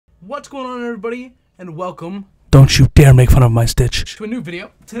What's going on, everybody, and welcome. Don't you dare make fun of my stitch. To a new video.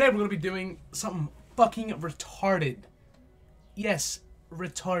 Today we're going to be doing something fucking retarded. Yes,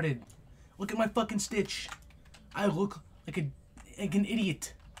 retarded. Look at my fucking stitch. I look like an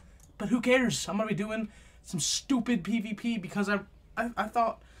idiot. But who cares? I'm going to be doing some stupid PvP because I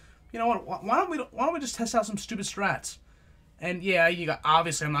thought, you know what, why don't we just test out some stupid strats? And yeah,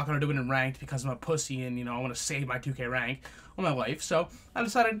 obviously I'm not going to do it in ranked because I'm a pussy and, you know, I want to save my 2K rank on my life. So I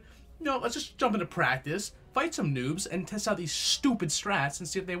decided, you know, let's just jump into practice, fight some noobs, and test out these stupid strats and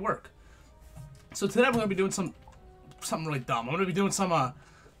see if they work. So today we're going to be doing something really dumb. I'm going to be doing some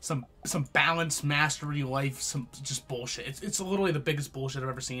balanced mastery life, some just bullshit. It's literally the biggest bullshit I've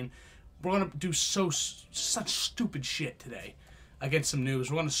ever seen. We're going to do such stupid shit today against some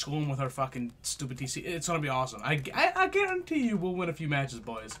noobs. We're going to school them with our fucking stupid TC. It's going to be awesome. I guarantee you we'll win a few matches,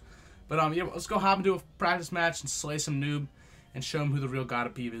 boys. But yeah, let's go hop into a practice match and slay some noob and show him who the real god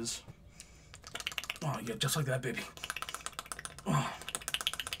of Peeve is. Oh, yeah, just like that, baby.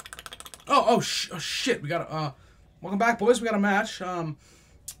 Oh, shit. We got welcome back, boys. We got a match.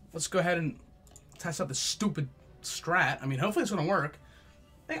 Let's go ahead and test out this stupid strat. I mean, hopefully it's going to work.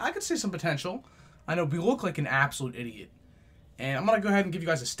 I could see some potential. I know we look like an absolute idiot. And I'm going to go ahead and give you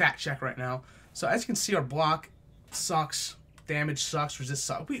guys a stat check right now. So as you can see, our block sucks. Damage sucks. Resist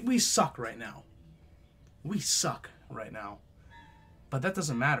sucks. We suck right now. We suck right now. But that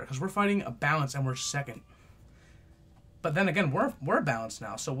doesn't matter because we're fighting a balance and we're second. But then again, we're balanced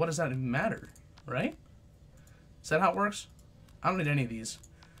now. So what does that even matter? Right? Is that how it works? I don't need any of these.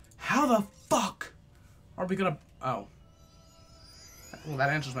 How the fuck are we going to... Oh. Well, that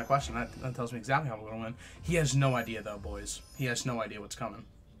answers my question. That tells me exactly how we're going to win. He has no idea, though, boys. He has no idea what's coming.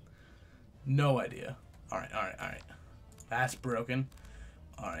 No idea. All right. That's broken.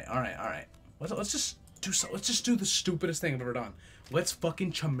 All right. Let's just do the stupidest thing I've ever done. Let's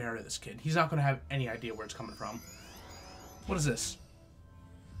fucking Chimera this kid. He's not going to have any idea where it's coming from. What is this?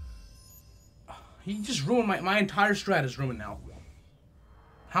 He just ruined my entire strat is ruined now.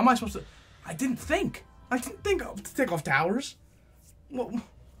 How am I supposed to... I didn't think to take off towers. Well,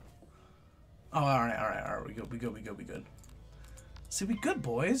 oh, all right. We good. See, we good,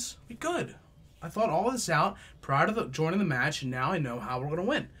 boys. We good. I thought all this out prior to joining the match, and now I know how we're gonna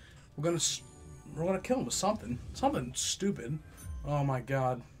win. We're gonna kill him with something stupid. Oh my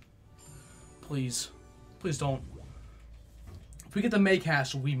god. Please don't. If we get the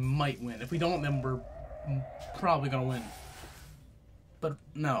Maycast, we might win. If we don't, then we're probably gonna win. But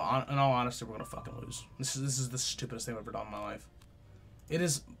no, in all honesty, we're gonna fucking lose. This is the stupidest thing I've ever done in my life. It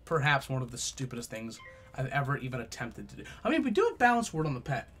is perhaps one of the stupidest things I've ever even attempted to do. I mean, we do have balance ward on the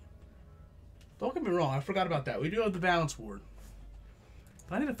pet. Don't get me wrong, I forgot about that. We do have the balance ward.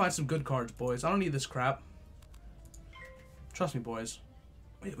 But I need to find some good cards, boys. I don't need this crap. Trust me, boys.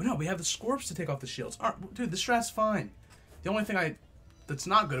 Wait, no, we have the Scorps to take off the shields. All right, dude, this strat's fine. The only thing that's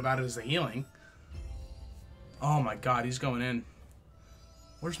not good about it is the healing. Oh my god, he's going in.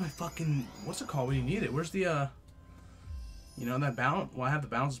 Where's my fucking... What's it called when you need it? Where's the, you know, that balance... Well, I have the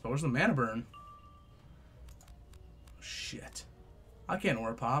balance spell. Where's the mana burn? Shit. I can't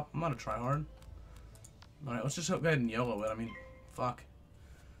aura pop. I'm not a tryhard. Alright, let's just go ahead and YOLO it. I mean, fuck.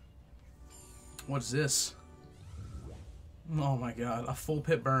 What's this? Oh my god. A full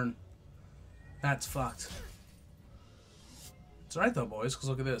pit burn. That's fucked. It's alright though, boys, because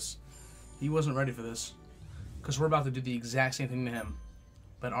look at this. He wasn't ready for this. Because we're about to do the exact same thing to him.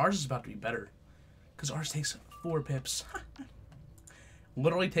 But ours is about to be better. Because ours takes 4 pips.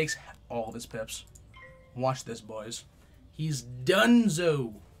 Literally takes all of his pips. Watch this, boys. He's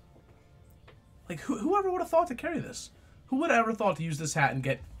donezo. Like, whoever would have thought to carry this? Who would have ever thought to use this hat and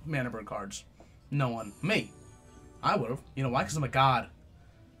get mana burn cards? No one. Me. I would have. You know why? Because I'm a god.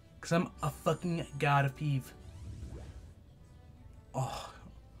 Because I'm a fucking god of Peeve. Oh.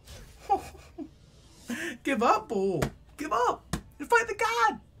 Give up, bull. Give up. You fight the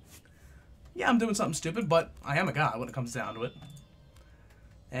god. Yeah, I'm doing something stupid, but I am a god when it comes down to it.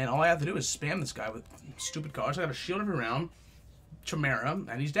 And all I have to do is spam this guy with stupid cards. I got a shield every round, Chimera,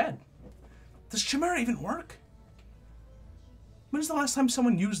 and he's dead. Does Chimera even work? When's the last time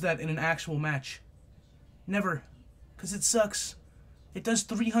someone used that in an actual match? Never. Because it sucks. It does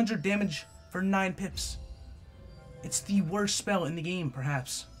 300 damage for 9 pips. It's the worst spell in the game,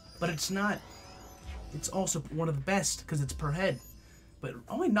 perhaps. But it's not. It's also one of the best, because it's per head. But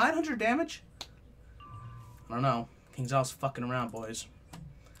only 900 damage? I don't know. King Zal's fucking around, boys.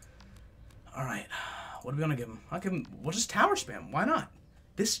 Alright. What are we gonna give him? I'll give him... We'll just tower spam. Why not?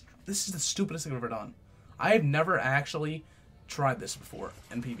 This is the stupidest thing I've ever done. I have never actually tried this before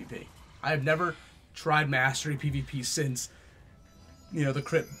in PvP. I have never tried Mastery PvP since you know, the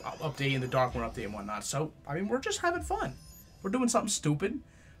crit update and the Darkmoor update and whatnot. So, I mean, we're just having fun. We're doing something stupid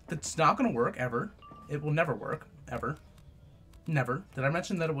that's not going to work ever. It will never work, ever. Never. Did I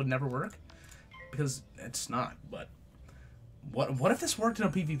mention that it would never work? Because it's not, but... What if this worked in a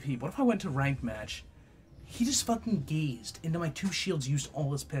PvP? What if I went to ranked match? He just fucking gazed into my 2 shields, used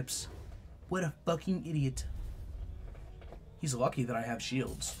all his pips. What a fucking idiot. He's lucky that I have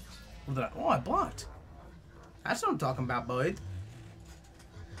shields. Or that oh, I blocked. That's what I'm talking about, bud.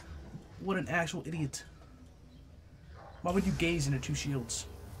 What an actual idiot. Why would you gaze into 2 shields?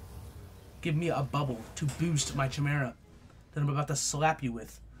 Give me a bubble to boost my Chimera that I'm about to slap you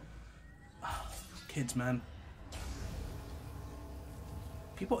with. Oh, kids, man.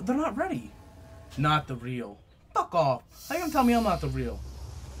 People, they're not ready. Not the real. Fuck off. How you gonna tell me I'm not the real?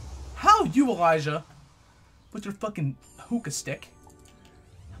 How you, Elijah? With your fucking hookah stick.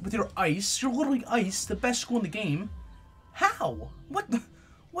 With your ice. You're literally ice, the best school in the game. How?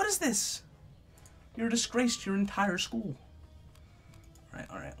 What is this? You're a disgrace to your entire school.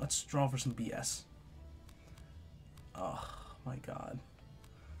 Alright, let's draw for some BS. Oh, my God.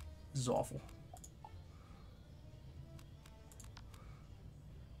 This is awful.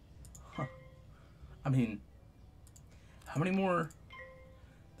 Huh. I mean, how many more?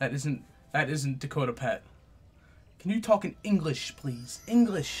 That isn't Dakota Pet. Can you talk in English, please?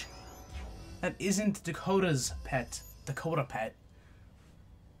 English. That isn't Dakota's pet. Dakota Pet.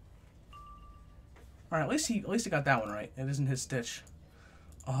 Alright, at least he got that one right. It isn't his Stitch.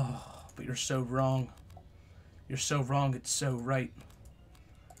 Oh, but you're so wrong. You're so wrong, it's so right.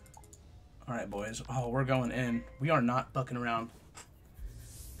 Alright, boys. Oh, we're going in. We are not fucking around.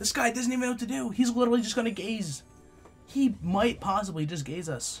 This guy doesn't even know what to do. He's literally just gonna gaze. He might possibly just gaze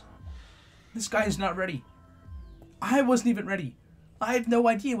us. This guy is not ready. I wasn't even ready. I have no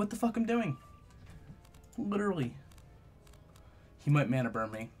idea what the fuck I'm doing. Literally. He might mana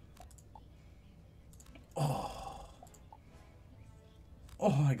burn me. Oh.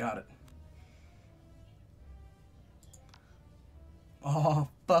 Oh, I got it. Oh,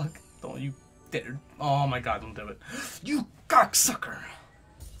 fuck. Don't you dare. Oh my God, don't do it. You cocksucker.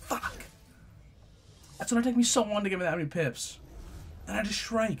 Fuck. That's gonna take me so long to get me that many pips. And I just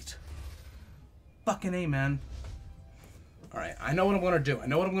shriked. Fucking A, man. Alright, I know what I'm gonna do. I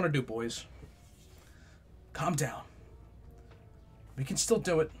know what I'm gonna do, boys. Calm down. We can still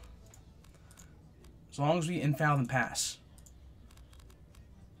do it. As long as we infoul and pass.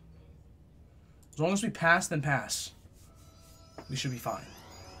 As long as we pass, then pass. We should be fine.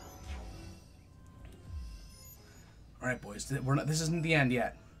 Alright, boys. This isn't the end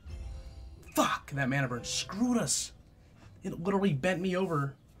yet. Fuck! That mana burn screwed us. It literally bent me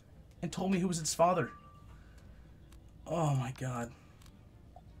over and told me who was its father. Oh my God.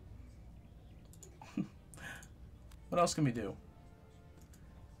 What else can we do?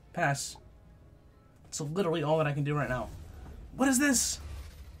 Pass. It's literally all that I can do right now. What is this?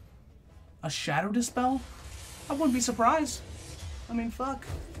 A Shadow Dispel? I wouldn't be surprised. I mean, fuck.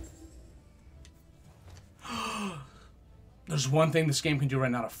 There's one thing this game can do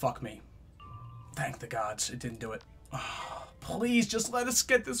right now to fuck me. Thank the gods, it didn't do it. Oh, please, just let us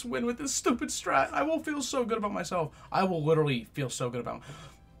get this win with this stupid strat. I will feel so good about myself. I will literally feel so good about myself.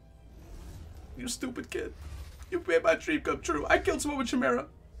 You stupid kid. You made my dream come true. I killed someone with Chimera.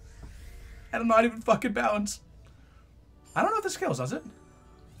 And I'm not even fucking balanced. I don't know if this kills, does it?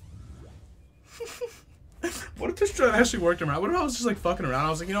 What if this strat actually worked around? What if I was just like fucking around? I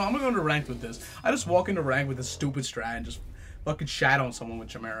was like, you know, I'm gonna go into ranked with this. I just walk into ranked with this stupid strat and just fucking shadow on someone with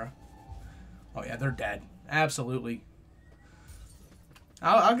Chimera. Oh yeah, they're dead. Absolutely.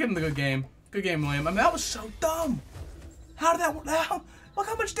 I'll give him the good game. Good game, William. I mean, that was so dumb. How did that work out? Look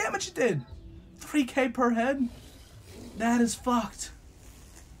how much damage it did. 3k per head? That is fucked.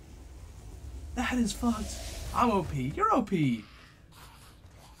 That is fucked. I'm OP. You're OP.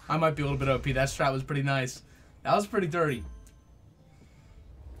 I might be a little bit OP. That strat was pretty nice. That was pretty dirty.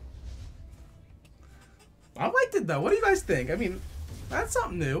 I liked it though. What do you guys think? I mean, that's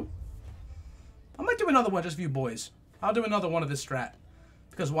something new. I might do another one just for you boys. I'll do another one of this strat.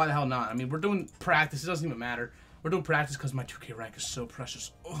 Because why the hell not? I mean, we're doing practice. It doesn't even matter. We're doing practice because my 2K rank is so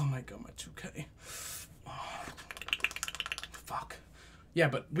precious. Oh my God, my 2K. Oh, fuck. Yeah,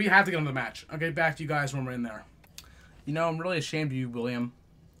 but we have to get on the match. I'll get back to you guys when we're in there. You know, I'm really ashamed of you, William.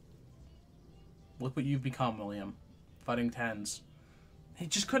 Look what you've become, William. Fighting 10s. He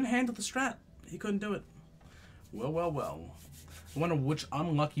just couldn't handle the strat. He couldn't do it. Well, well, well. I wonder which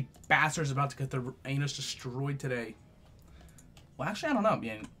unlucky bastard's about to get their anus destroyed today. Well, actually, I don't know,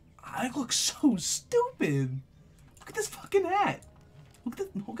 man. I look so stupid. Look at this fucking hat. Look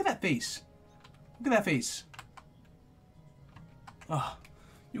at that face. Look at that face. Oh,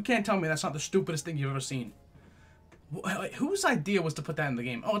 you can't tell me that's not the stupidest thing you've ever seen. Whose idea was to put that in the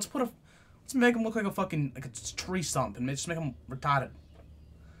game? Oh, let's make him look like a fucking a tree stump and just make him retarded.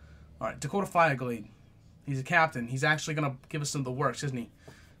 All right, Dakota Fireglade. He's a captain. He's actually gonna give us some of the works, isn't he?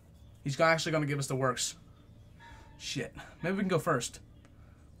 He's actually gonna give us the works. Shit. Maybe we can go first.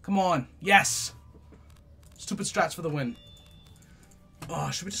 Come on. Yes. Stupid strats for the win.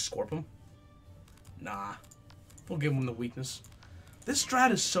 Oh, should we just scorp him? Nah. We'll give him the weakness. This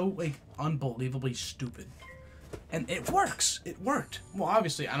strat is so, like, unbelievably stupid. And it works. It worked. Well,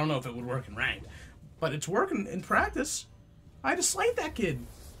 obviously, I don't know if it would work in ranked. But it's working in practice. I just slayed that kid.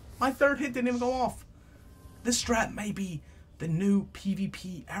 My third hit didn't even go off. This strat may be the new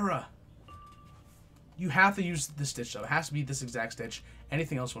PvP era. You have to use this stitch, though. It has to be this exact stitch.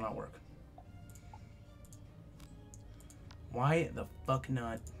 Anything else will not work. Why the fuck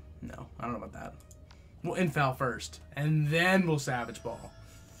not? No, I don't know about that. We'll infoul first, and then we'll Savage Ball.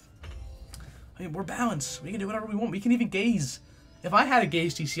 I mean, we're balanced. We can do whatever we want. We can even gaze. If I had a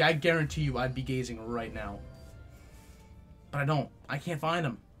gaze TC, I guarantee you I'd be gazing right now. But I don't. I can't find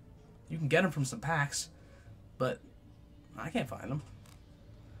them. You can get them from some packs, but I can't find them.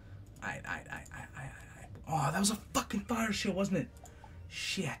 Oh, that was a fucking fire shield, wasn't it?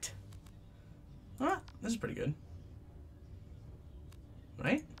 Shit. Huh? This is pretty good.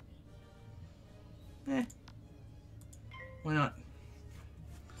 Right? Eh. Why not?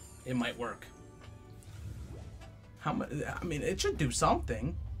 It might work. How much? I mean, it should do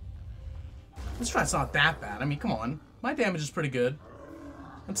something. This strat's not that bad. I mean, come on. My damage is pretty good.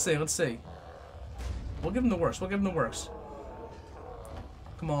 Let's see. Let's see. We'll give him the works. We'll give him the works.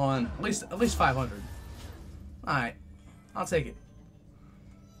 Come on. At least 500. All right. I'll take it.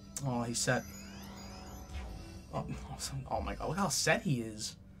 Oh, he's set. Oh my god. Look how set he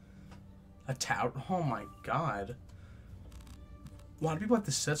is. A tower. Oh my god. Why do people have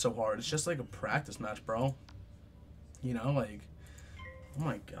to set so hard? It's just like a practice match, bro. You know, like, oh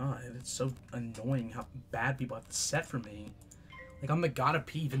my god, it's so annoying how bad people have to set for me. Like, I'm the god of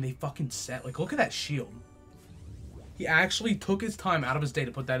Peeve and they fucking set. Like, look at that shield. He actually took his time out of his day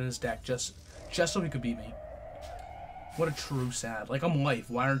to put that in his deck just so he could beat me. What a true sad. Like, I'm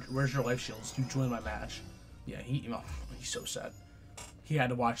life. Where's your life shields? You join my match. Yeah, he's so sad. He had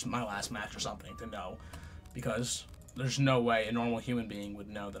to watch my last match or something to know, because there's no way a normal human being would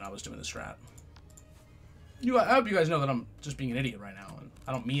know that I was doing this strat. I hope you guys know that I'm just being an idiot right now, and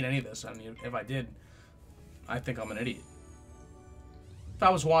I don't mean any of this. I mean, if I did, I think I'm an idiot. If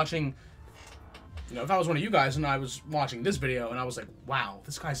I was watching, you know, if I was one of you guys and I was watching this video and I was like, wow,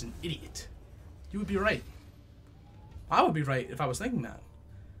 this guy's an idiot, you would be right. I would be right if I was thinking that.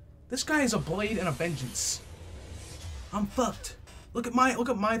 This guy is a blade and a vengeance. I'm fucked. Look at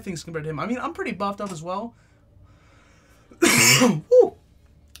my things compared to him. I mean, I'm pretty buffed up as well.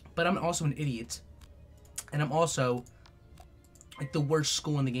 But I'm also an idiot. And I'm also, like, the worst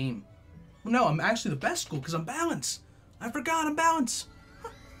school in the game. Well, no, I'm actually the best school because I'm balanced. I forgot I'm balanced.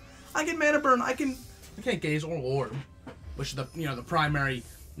 I can mana burn. I can't gaze or orb, which the the primary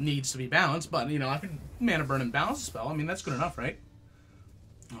needs to be balanced. But you know, I can mana burn and balance the spell. I mean, that's good enough, right?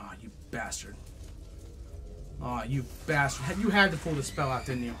 Oh, you bastard. Oh, you bastard. You had to pull this spell out,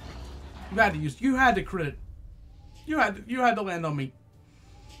 didn't you? You had to crit it. You had to land on me.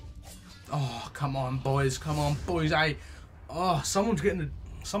 Oh, come on, boys. Come on, boys. Oh, someone's getting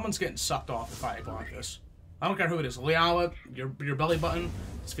sucked off if I block this. I don't care who it is. Liala, your belly button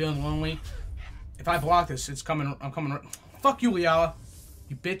is feeling lonely. If I block this, it's coming. I'm coming. Fuck you, Liala.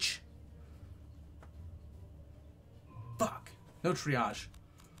 You bitch. Fuck. No triage.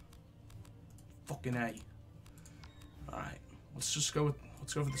 Fucking A. Alright. Let's go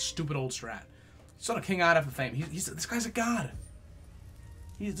for the stupid old strat. He's on a King out of fame. This guy's a god.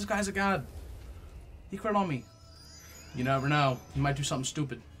 This guy's a god. He crit on me. You never know. He might do something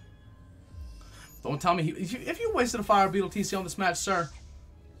stupid. Don't tell me if you wasted a Fire Beetle TC on this match, sir.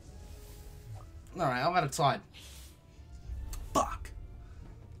 Alright, I'll let it slide. Fuck.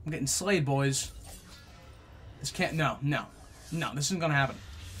 I'm getting slayed, boys. This can't. No. This isn't gonna happen.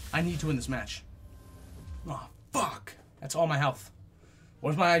 I need to win this match. Oh, fuck. That's all my health.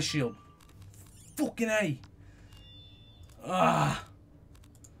 Where's my ice shield? Fucking A. Ah.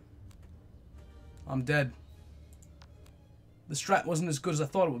 I'm dead. The strat wasn't as good as I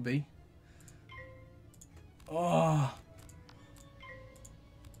thought it would be. Oh.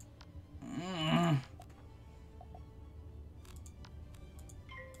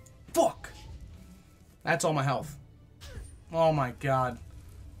 Fuck. That's all my health. Oh my god.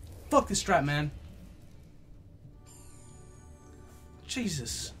 Fuck this strat, man.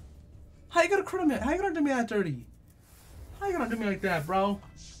 Jesus. How you gonna crit me? How you gonna do me that dirty? How you gonna do me like that, bro?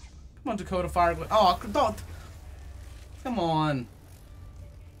 Come on, Dakota, fire. Oh, don't. Come on.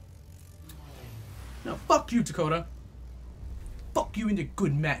 No, fuck you, Dakota. Fuck you in your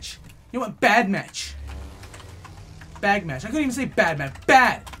good match. You know what? Bad match. Bad match. I couldn't even say bad match.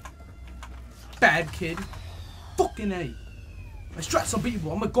 Bad. Bad kid. Fucking A. My Strat's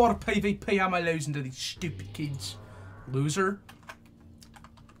unbeatable. I'm a god of PvP. How am I losing to these stupid kids? Loser.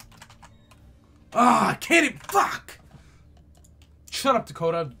 Ah, I can't even. Fuck. Shut up,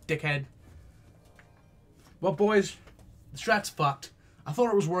 Dakota, dickhead. Well, boys, the Strat's fucked. I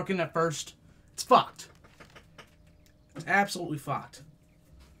thought it was working at first. It's fucked. It's absolutely fucked.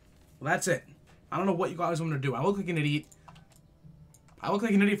 Well, that's it. I don't know what you guys want me to do. I look like an idiot. I look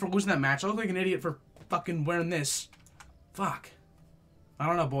like an idiot for losing that match. I look like an idiot for fucking wearing this. Fuck. I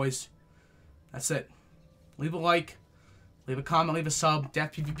don't know, boys. That's it. Leave a like. Leave a comment. Leave a sub.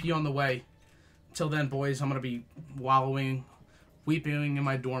 Death PvP on the way. Until then, boys, I'm going to be wallowing, weeping in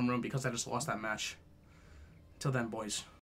my dorm room because I just lost that match. Till then, boys.